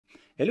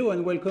Hello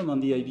and welcome on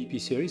the IBP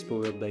series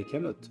powered by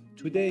Camelot.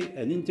 Today,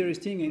 an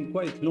interesting and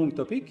quite long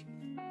topic,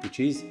 which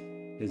is,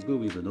 let's go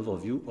with an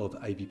overview of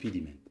IBP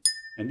demand.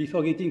 And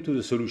before getting to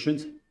the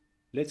solutions,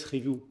 let's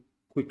review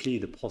quickly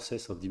the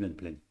process of demand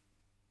planning.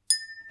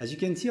 As you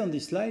can see on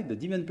this slide, the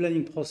demand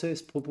planning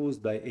process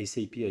proposed by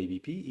SAP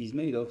IBP is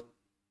made of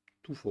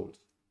two folds.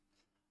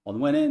 On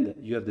one end,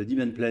 you have the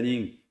demand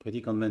planning, pretty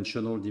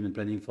conventional demand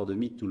planning for the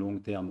mid to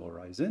long-term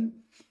horizon,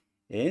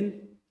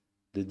 and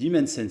the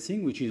demand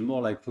sensing, which is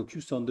more like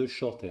focused on the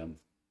short term.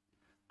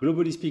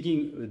 Globally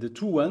speaking, the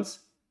two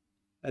ones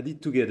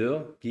added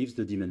together gives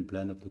the demand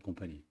plan of the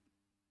company.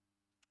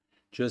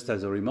 Just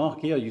as a remark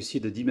here, you see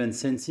the demand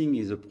sensing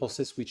is a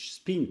process which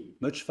spins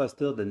much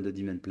faster than the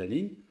demand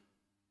planning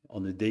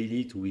on a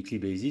daily to weekly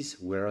basis,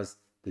 whereas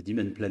the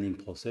demand planning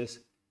process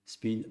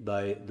spins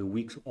by the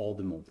weeks or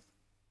the month.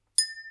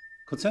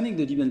 Concerning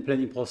the demand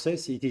planning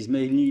process, it is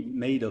mainly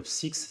made of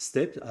 6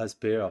 steps as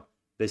per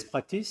best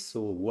practice.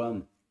 So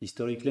 1,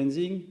 historic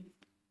cleansing.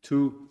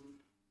 2,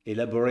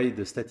 elaborate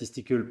the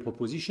statistical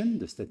proposition,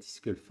 the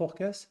statistical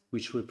forecast,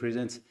 which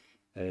represents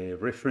a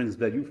reference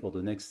value for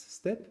the next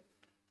step.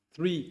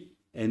 3,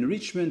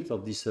 enrichment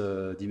of this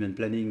demand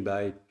planning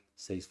by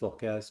sales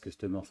forecast,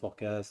 customer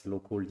forecast,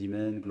 local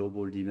demand,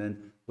 global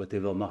demand,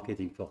 whatever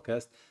marketing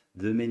forecast,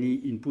 the many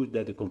inputs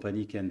that the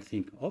company can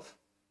think of,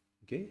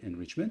 okay,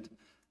 enrichment,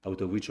 out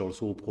of which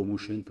also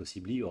promotion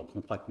possibly or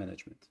contract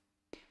management.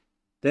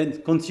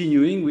 Then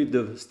continuing with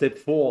the step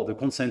 4, the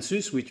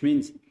consensus, which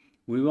means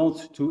we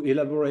want to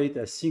elaborate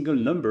a single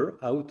number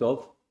out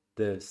of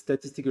the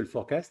statistical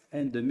forecast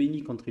and the many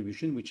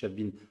contributions which have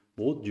been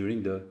brought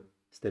during the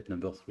step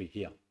number 3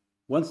 here.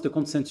 Once the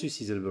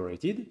consensus is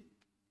elaborated,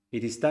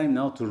 it is time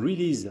now to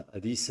release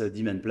this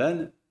demand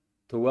plan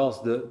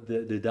towards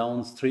the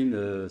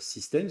downstream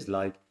systems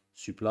like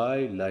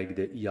supply, like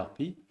the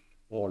ERP,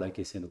 or like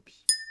SNOP.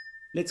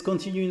 Let's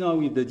continue now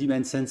with the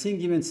demand sensing.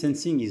 Demand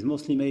sensing is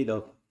mostly made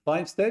of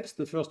 5 steps.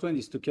 The first one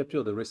is to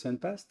capture the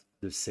recent past,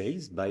 the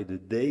sales by the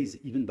days,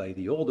 even by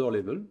the order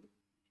level,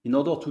 in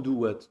order to do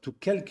what? To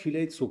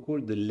calculate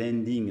so-called the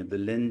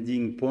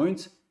landing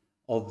point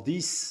of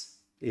this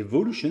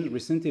evolution,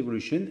 recent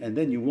evolution, and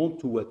then you want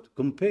to what?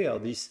 Compare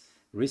this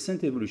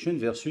recent evolution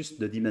versus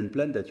the demand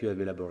plan that you have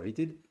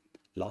elaborated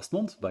last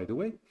month, by the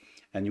way,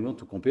 and you want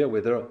to compare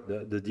whether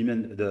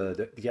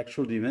the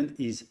actual demand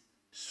is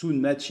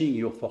soon matching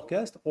your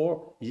forecast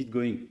or is it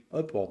going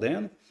up or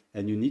down,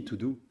 and you need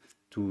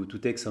to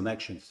take some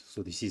actions.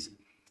 So this is,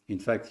 in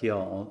fact, here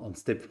on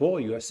step 4,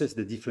 you assess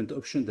the different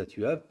options that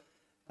you have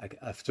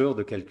after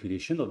the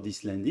calculation of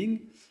this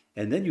landing,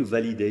 and then you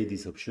validate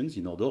these options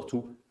in order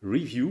to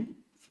review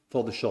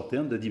for the short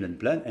term the demand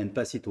plan and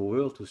pass it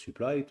over to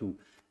supply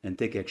and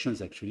take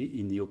actions actually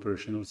in the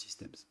operational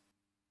systems.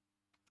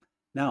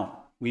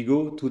 Now we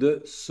go to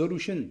the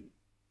solution.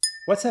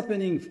 What's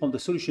happening from the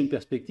solution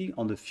perspective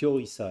on the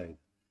Fiori side?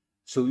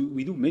 So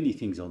we do many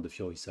things on the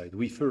Fiori side.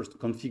 We first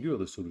configure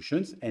the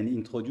solutions and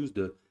introduce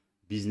the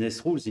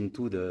business rules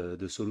into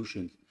the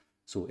solutions.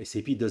 So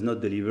SAP does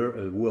not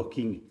deliver a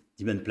working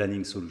demand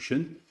planning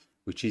solution,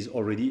 which is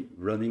already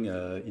running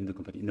in the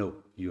company. No,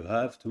 you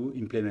have to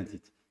implement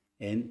it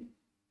and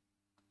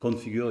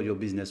configure your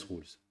business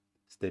rules.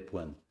 Step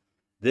 1.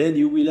 Then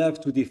you will have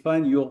to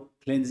define your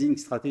cleansing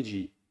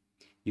strategy.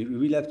 You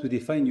will have to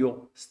define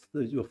your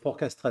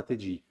forecast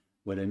strategy.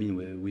 What I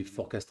mean with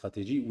forecast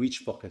strategy, which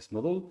forecast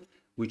model,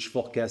 which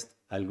forecast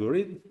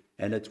algorithm,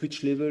 and at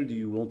which level do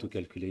you want to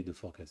calculate the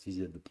forecast? Is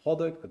it at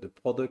the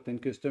product and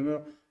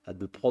customer, at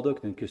the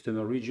product and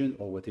customer region,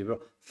 or whatever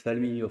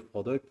family of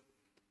product?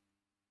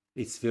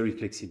 It's very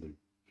flexible.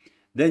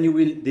 Then you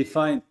will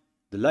define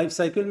the life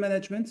cycle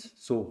management.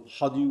 So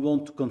how do you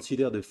want to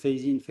consider the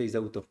phase in, phase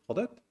out of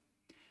product?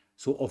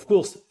 So of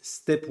course,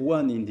 step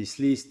 1 in this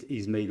list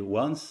is made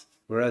once,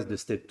 whereas the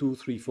step 2,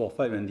 3, 4,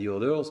 5, and the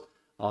others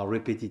are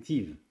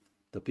repetitive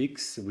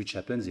topics, which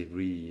happens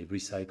every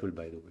cycle,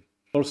 by the way.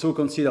 Also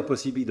consider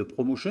possibly the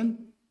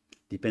promotion.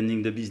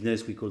 Depending the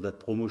business, we call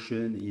that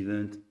promotion,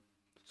 event,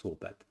 so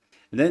that.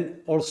 And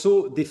then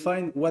also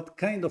define what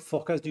kind of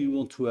forecast do you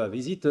want to have.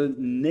 Is it a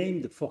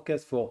named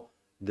forecast for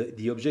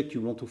the object you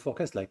want to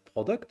forecast, like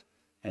product,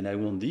 and I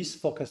want this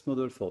forecast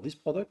model for this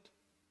product,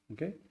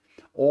 okay?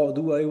 Or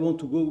do I want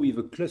to go with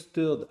a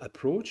clustered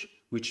approach,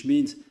 which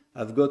means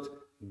I've got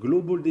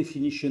global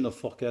definition of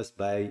forecast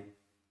by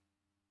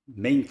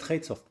main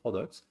traits of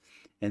products,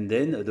 and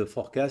then the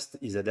forecast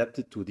is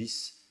adapted to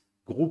this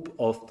group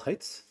of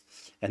traits,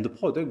 and the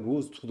product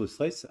goes through the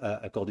traits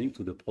according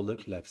to the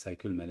product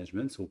lifecycle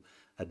management. So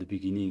at the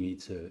beginning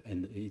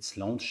it's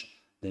launch,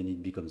 then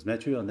it becomes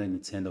mature, and then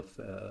it's end of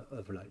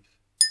life.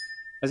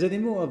 As a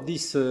demo of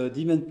this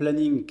demand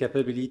planning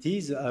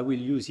capabilities, I will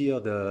use here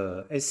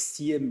the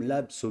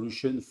SCMLab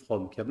solution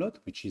from Camelot,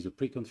 which is a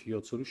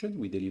pre-configured solution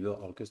we deliver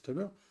our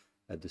customer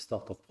at the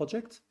start of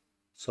project,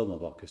 some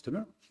of our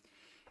customer.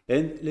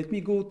 And let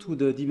me go to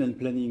the demand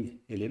planning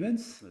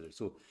elements.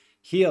 So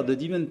here the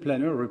demand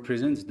planner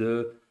represents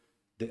the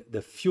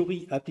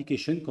Fiori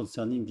application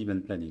concerning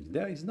demand planning.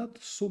 There is not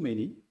so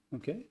many,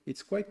 okay?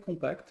 It's quite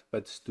compact,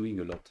 but it's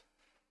doing a lot.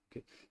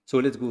 Okay, so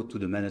let's go to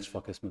the managed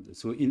forecast model.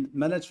 So in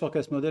managed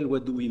forecast model,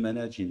 what do we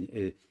manage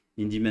in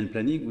demand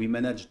planning? We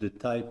manage the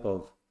type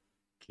of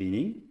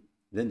cleaning,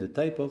 then the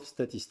type of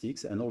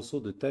statistics, and also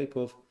the type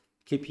of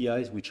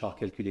KPIs which are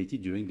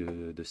calculated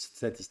during the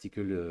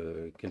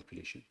statistical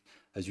calculation.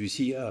 As you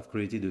see, I've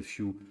created a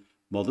few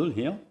models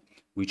here,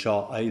 which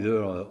are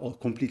either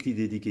completely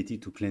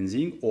dedicated to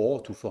cleansing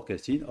or to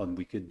forecasting, and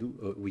we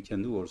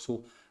can do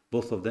also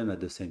both of them at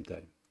the same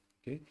time.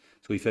 Okay,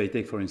 so if I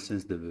take, for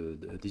instance,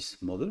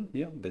 this model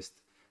here,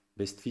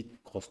 best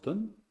fit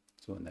Croston,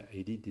 so I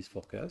edit this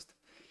forecast.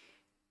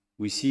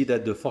 We see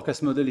that the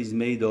forecast model is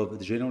made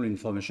of general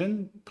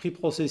information,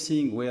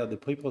 pre-processing, where the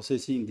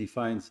pre-processing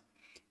defines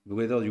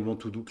whether you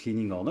want to do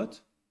cleaning or not,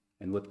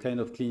 and what kind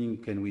of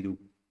cleaning can we do.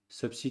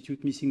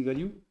 Substitute missing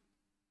value.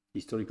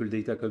 Historical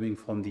data coming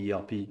from the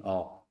ERP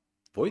are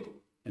void,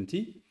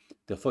 empty.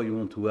 Therefore, you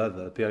want to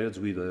have periods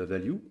with a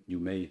value. You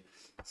may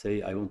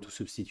say, I want to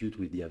substitute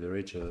with the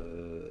average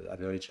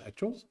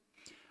actuals.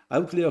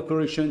 Outlier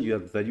correction, you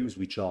have values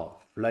which are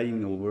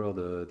flying over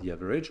the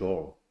average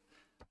or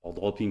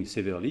dropping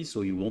severely,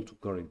 so you want to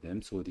correct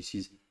them. So this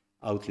is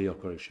outlier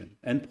correction.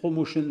 And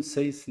promotion,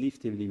 sales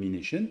lift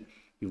elimination.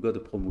 You've got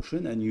a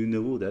promotion and you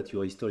know that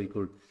your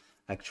historical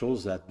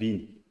actuals have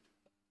been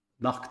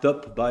marked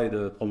up by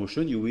the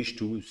promotion. You wish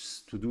to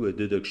do a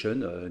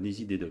deduction, an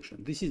easy deduction.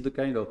 This is the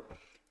kind of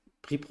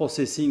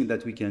pre-processing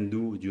that we can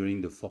do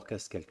during the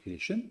forecast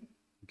calculation.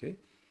 Okay.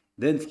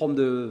 Then from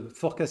the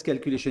forecast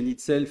calculation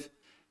itself,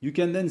 you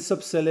can then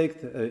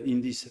sub-select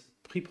in this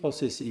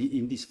pre-processing,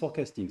 in these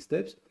forecasting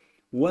steps,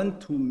 one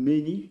to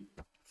many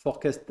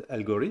forecast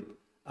algorithm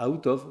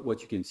out of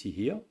what you can see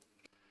here.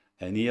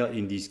 And here,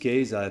 in this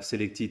case, I have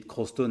selected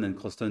Croston and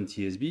Croston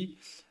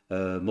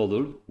TSB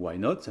model. Why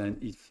not?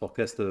 And it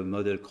forecast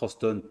model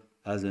Croston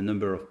has a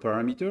number of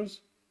parameters,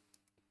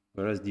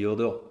 whereas the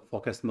other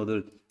forecast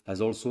model has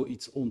also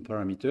its own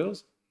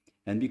parameters.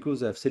 And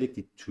because I've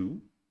selected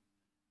two,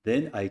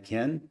 then I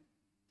can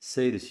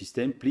say the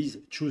system, please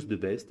choose the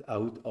best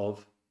out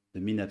of the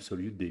mean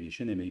absolute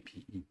deviation,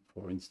 MAPE,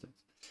 for instance.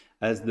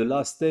 As the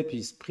last step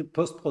is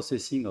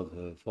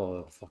post-processing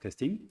for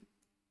forecasting.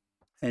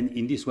 And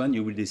in this one,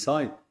 you will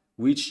decide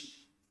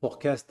which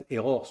forecast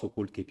error,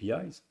 so-called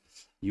KPIs,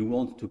 you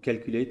want to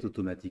calculate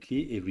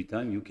automatically every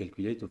time you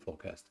calculate a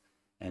forecast.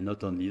 And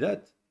not only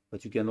that,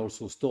 but you can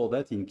also store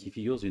that in key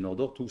figures in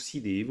order to see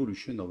the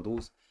evolution of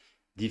those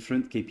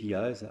different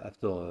KPIs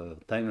after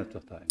time after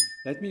time.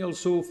 Let me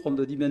also, from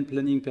the demand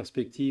planning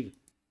perspective,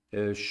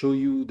 show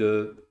you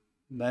the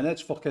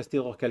managed forecast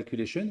error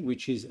calculation,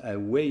 which is a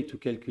way to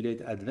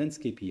calculate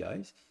advanced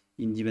KPIs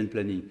in demand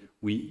planning.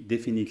 We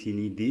definitely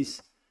need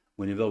this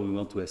whenever we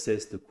want to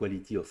assess the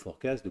quality of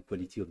forecast, the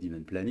quality of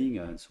demand planning,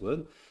 and so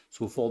on.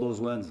 So for those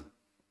ones,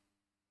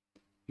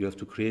 you have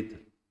to create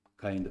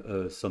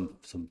some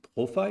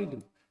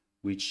profile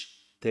which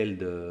tell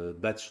the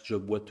batch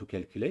job what to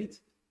calculate.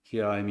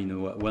 Here I'm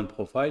in one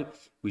profile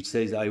which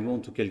says I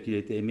want to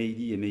calculate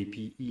MAD,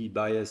 MAPE,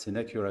 bias, and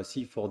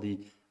accuracy for the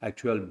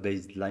actual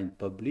baseline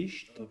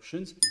published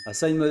options.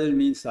 Assigned model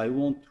means I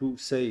want to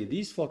say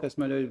this forecast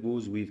model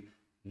goes with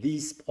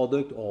this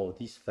product or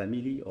this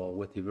family or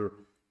whatever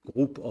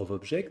group of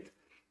object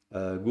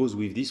goes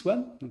with this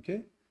one.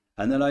 Okay.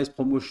 Analyze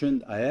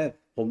promotion. I have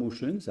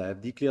promotions. I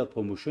have declared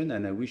promotion,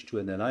 and I wish to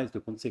analyze the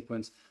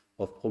consequence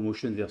of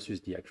promotion versus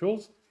the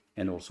actuals,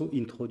 and also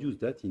introduce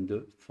that in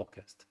the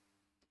forecast.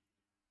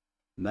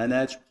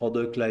 Manage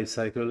product life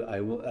cycle.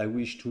 I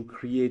wish to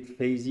create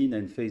phase in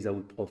and phase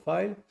out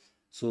profile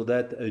so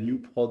that a new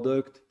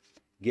product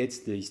gets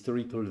the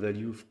historical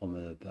value from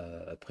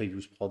a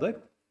previous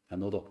product,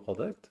 another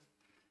product,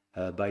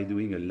 by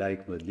doing a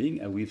like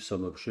modeling and with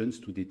some options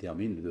to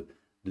determine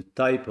the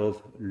type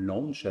of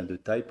launch and the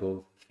type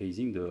of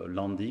phasing, the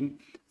landing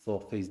for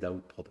phased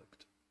out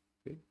product.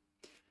 Okay.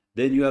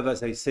 Then you have,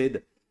 as I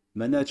said,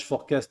 manage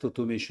forecast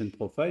automation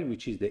profile,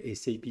 which is the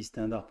SAP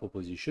standard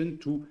proposition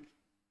to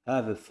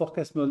have a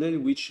forecast model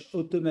which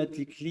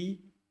automatically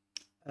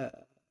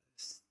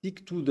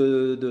stick to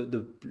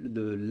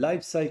the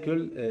life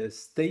cycle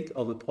state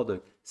of a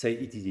product. Say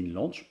it is in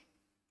launch.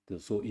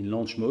 So in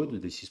launch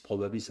mode, this is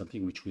probably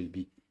something which will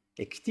be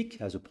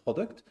hectic as a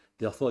product.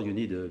 Therefore, you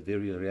need a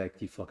very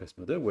reactive forecast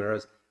model,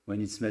 whereas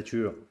when it's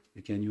mature,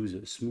 you can use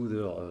a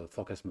smoother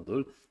forecast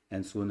model,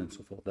 and so on and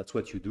so forth. That's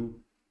what you do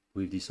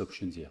with these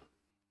options here.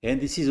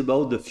 And this is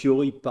about the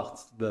Fiori part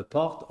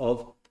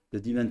of the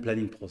demand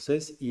planning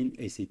process in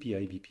SAP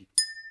IBP.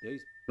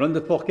 Run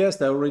the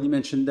forecast. I already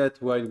mentioned that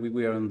while we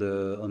were on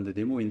the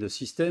demo in the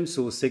system.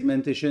 So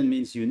segmentation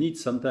means you need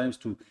sometimes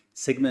to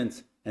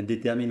segment and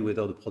determine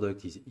whether the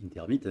product is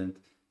intermittent,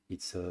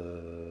 it's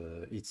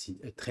a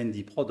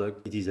trendy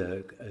product, it is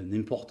an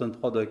important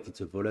product, it's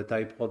a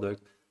volatile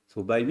product.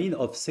 So by means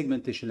of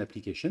segmentation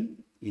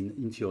application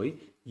in Fiori,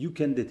 you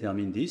can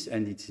determine this,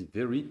 and it's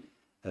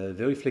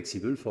very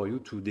flexible for you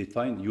to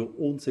define your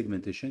own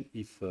segmentation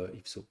if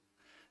so.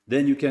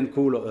 Then you can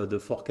call the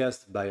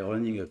forecast by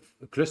running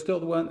a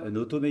clustered one, an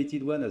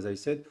automated one, as I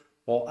said,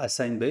 or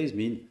assigned based,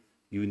 mean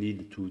you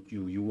need to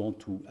you want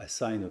to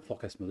assign a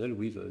forecast model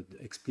with an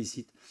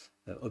explicit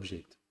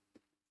object.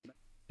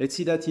 Let's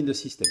see that in the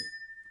system.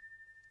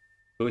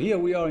 So here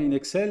we are in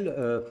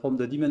Excel from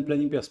the demand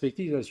planning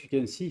perspective. As you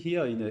can see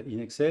here in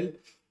Excel,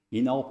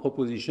 in our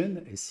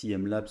proposition,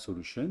 SCMLab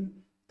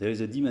solution, there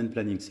is a demand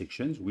planning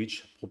section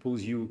which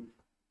propose you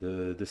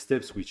the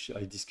steps which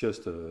I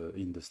discussed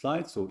in the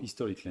slide. So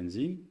history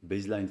cleansing,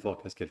 baseline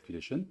forecast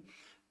calculation,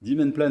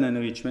 demand plan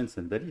enrichments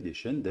and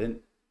validation, then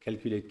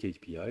calculate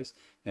KPIs,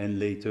 and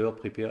later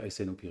prepare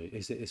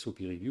SOP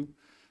review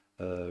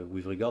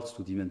with regards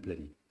to demand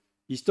planning.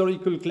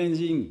 Historical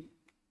cleansing,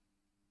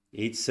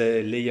 it's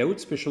a layout,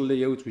 special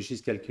layout, which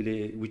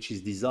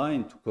is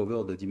designed to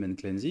cover the demand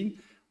cleansing,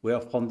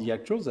 where from the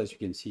actuals, as you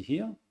can see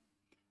here,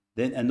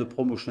 then and the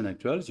promotion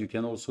actuals, you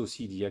can also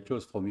see the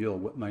actuals from year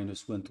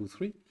 -1 to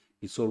 3.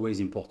 It's always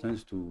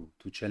important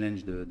to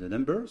challenge the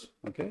numbers.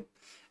 Okay,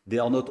 they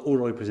are not all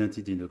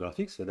represented in the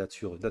graphics, so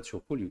that's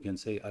your call. You can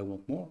say I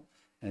want more,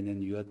 and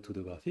then you add to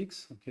the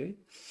graphics. Okay,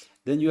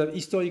 then you have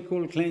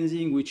historical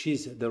cleansing, which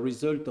is the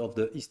result of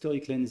the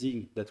historic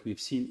cleansing that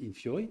we've seen in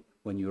Fiori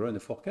when you run a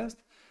forecast,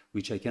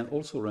 which I can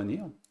also run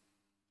here.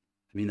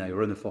 I mean, I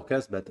run a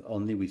forecast, but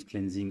only with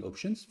cleansing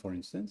options, for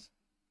instance.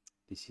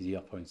 This is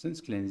here, for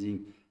instance,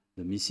 cleansing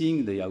the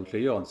missing, the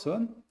outlier, and so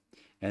on.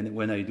 And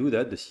when I do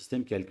that, the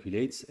system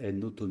calculates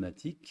an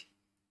automatic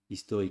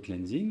historic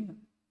cleansing,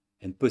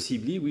 and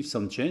possibly with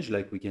some change,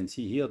 like we can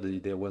see here,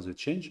 there was a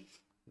change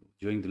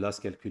during the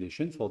last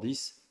calculation for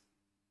this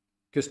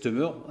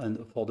customer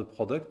and for the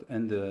product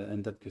and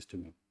that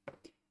customer.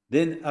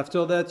 Then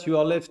after that, you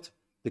are left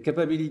the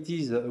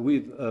capabilities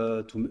with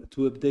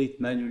to update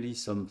manually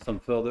some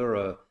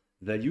further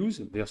values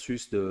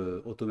versus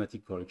the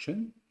automatic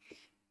correction.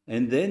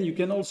 And then you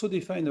can also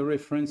define a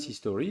reference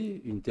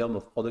history in terms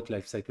of product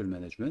lifecycle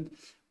management,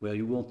 where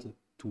you want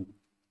to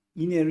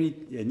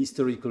inherit an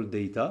historical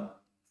data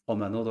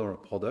from another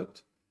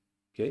product,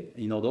 okay,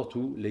 in order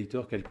to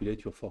later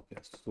calculate your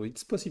forecast. So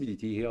it's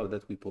possibility here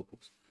that we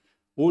propose.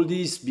 All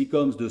this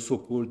becomes the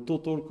so-called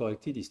total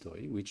corrected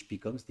history, which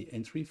becomes the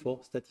entry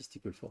for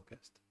statistical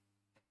forecast.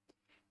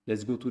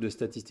 Let's go to the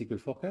statistical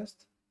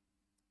forecast.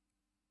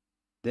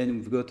 Then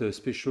we've got a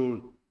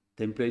special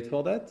template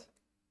for that,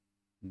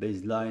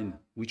 baseline,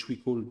 which we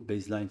call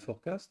baseline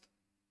forecast.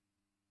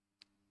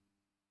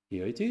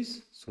 Here it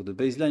is. So the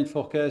baseline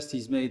forecast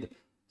is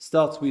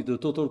starts with the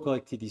total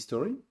corrected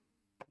history,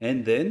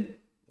 and then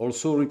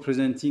also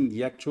representing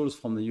the actuals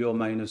from the year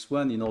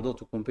 -1 in order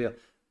to compare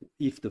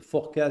if the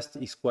forecast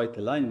is quite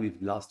aligned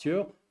with last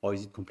year, or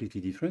is it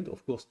completely different.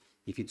 Of course,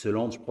 if it's a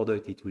launch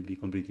product, it will be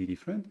completely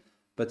different.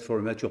 But for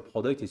a mature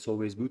product, it's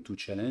always good to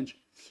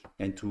challenge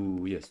and to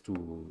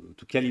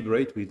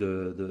calibrate with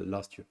the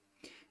last year.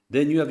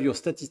 Then you have your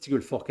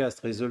statistical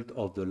forecast result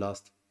of the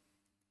last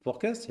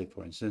forecast. Say,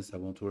 for instance, I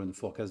want to run a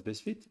forecast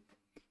base fit.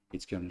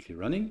 It's currently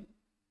running.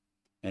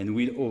 And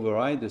we'll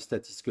override the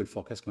statistical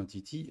forecast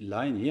quantity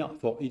line here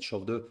for each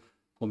of the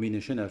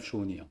combination I've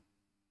shown here.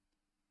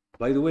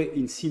 By the way,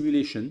 in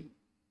simulation,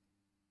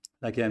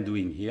 like I'm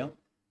doing here,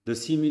 the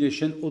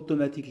simulation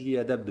automatically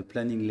adapts the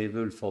planning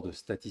level for the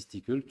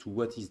statistical to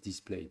what is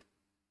displayed.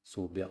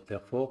 So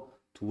therefore,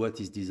 to what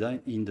is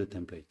designed in the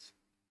template.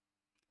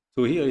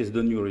 So here is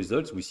the new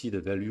results. We see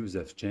the values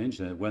have changed,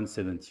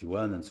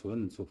 171 and so on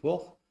and so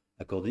forth,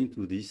 according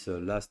to this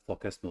last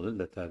forecast model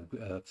that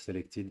I've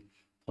selected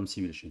from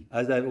simulation.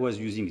 As I was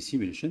using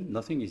simulation,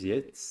 nothing is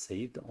yet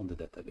saved on the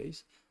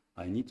database.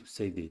 I need to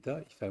save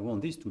data if I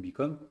want this to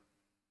become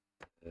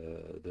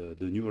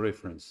the new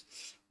reference.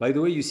 By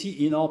the way, you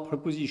see in our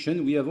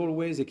proposition, we have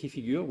always a key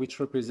figure which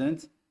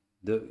represents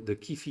the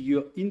key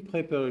figure in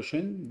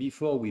preparation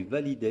before we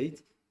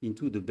validate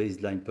into the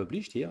baseline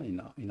published here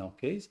in our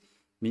case,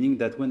 meaning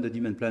that when the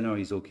demand planner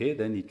is okay,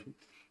 then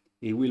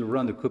it will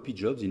run the copy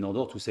jobs in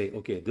order to say,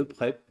 okay, the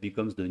prep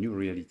becomes the new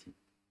reality.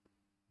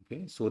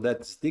 Okay, so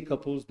that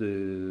decouples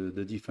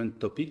the different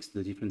topics,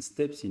 the different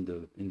steps in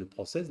the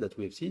process that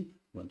we have seen,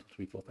 1, 2,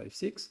 3, 4, 5,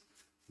 6.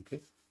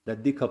 Okay,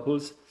 that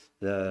decouples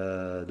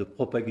the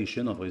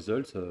propagation of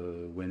results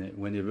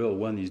whenever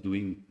one is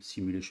doing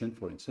simulation,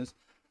 for instance.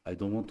 I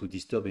don't want to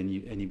disturb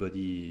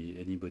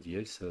anybody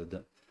else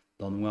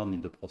downward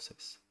in the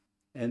process.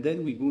 And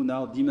then we go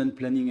now demand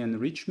planning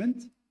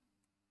enrichment,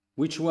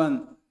 which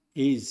one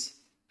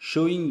is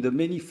showing the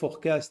many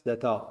forecasts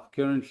that are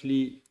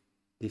currently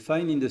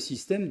defined in the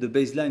system, the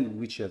baseline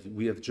which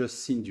we have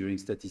just seen during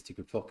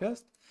statistical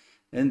forecast.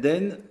 And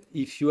then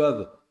if you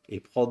have a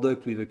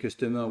product with a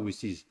customer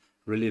which is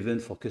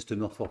relevant for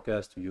customer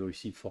forecast, you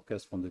receive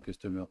forecast from the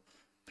customer,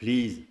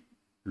 please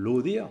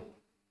load here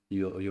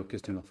your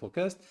customer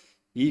forecast.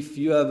 If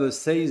you have a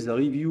sales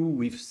review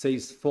with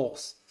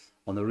Salesforce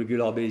on a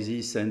regular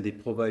basis and they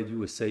provide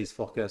you a sales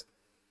forecast,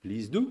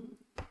 please do.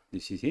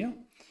 This is here.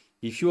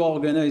 If you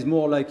organize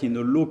more like in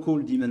a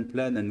local demand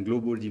plan and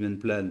global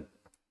demand plan,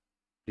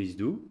 please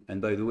do.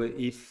 And by the way,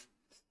 if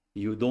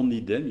you don't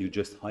need them, you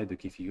just hide the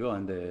key figure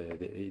and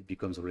it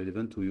becomes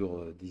relevant to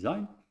your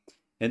design.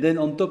 And then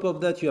on top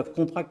of that, you have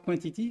contract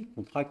quantity.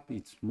 Contract,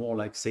 it's more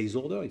like sales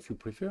order if you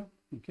prefer.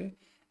 Okay.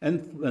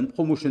 and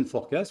promotion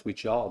forecast,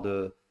 which are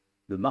the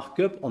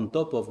markup on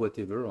top of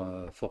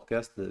whatever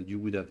forecast you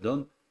would have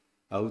done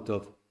out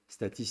of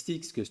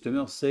statistics,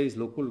 customer, sales,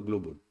 local,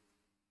 global.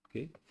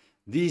 Okay,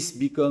 this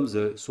becomes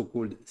a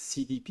so-called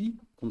CDP,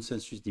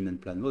 Consensus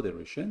Demand Plan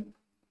Moderation,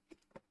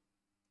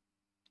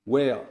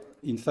 where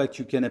in fact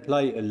you can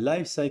apply a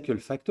life cycle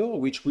factor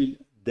which will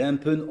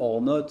dampen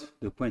or not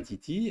the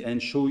quantity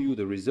and show you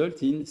the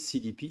result in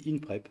CDP in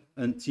prep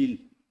until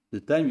the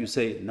time you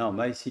say, now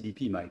my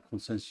CDP, my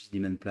consensus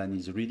demand plan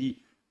is ready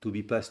to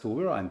be passed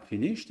over, I'm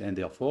finished, and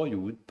therefore you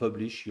would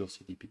publish your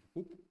CDP.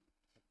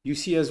 You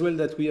see as well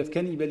that we have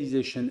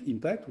cannibalization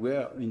impact,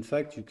 where in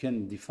fact you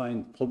can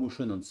define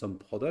promotion on some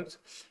products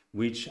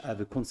which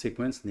have a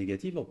consequence,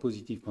 negative or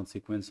positive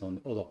consequence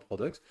on other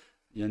products,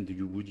 and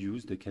you would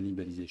use the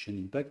cannibalization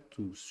impact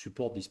to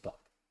support this part.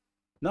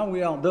 Now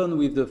we are done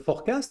with the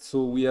forecast,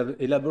 so we have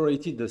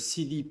elaborated the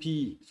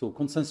CDP, so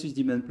consensus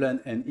demand plan,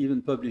 and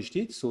even published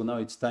it. So now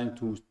it's time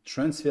to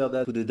transfer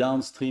that to the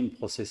downstream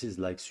processes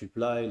like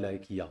supply,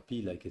 like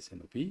ERP, like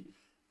SNOP.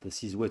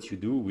 This is what you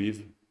do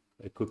with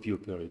a copy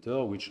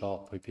operator, which are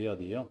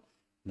prepared here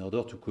in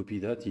order to copy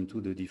that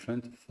into the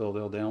different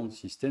further down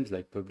systems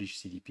like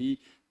publish CDP,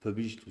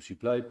 publish to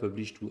supply,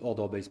 publish to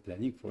order-based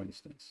planning, for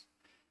instance.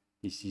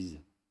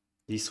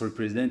 This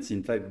represents,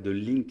 in fact, the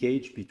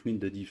linkage between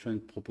the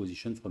different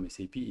propositions from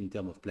SAP in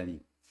terms of planning.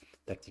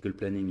 Tactical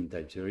planning in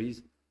time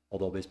series,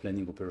 order-based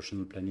planning,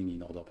 operational planning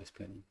in order-based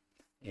planning,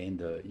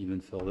 and even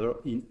further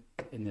in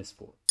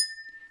NS4.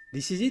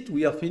 This is it.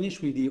 We are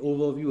finished with the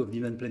overview of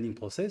demand planning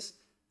process.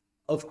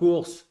 Of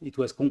course, it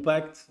was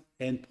compact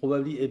and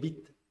probably a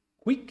bit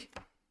quick.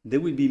 There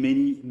will be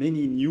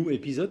many new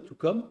episodes to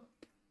come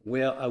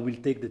where I will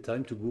take the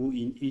time to go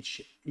in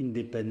each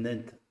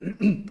independent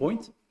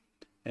point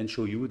and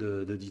show you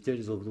the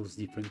details of those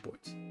different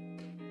points.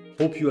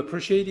 Hope you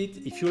appreciate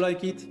it. If you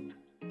like it,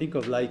 think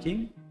of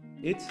liking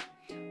it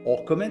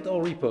or comment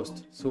or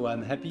repost. So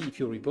I'm happy if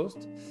you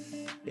repost,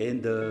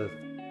 and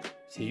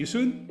see you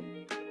soon.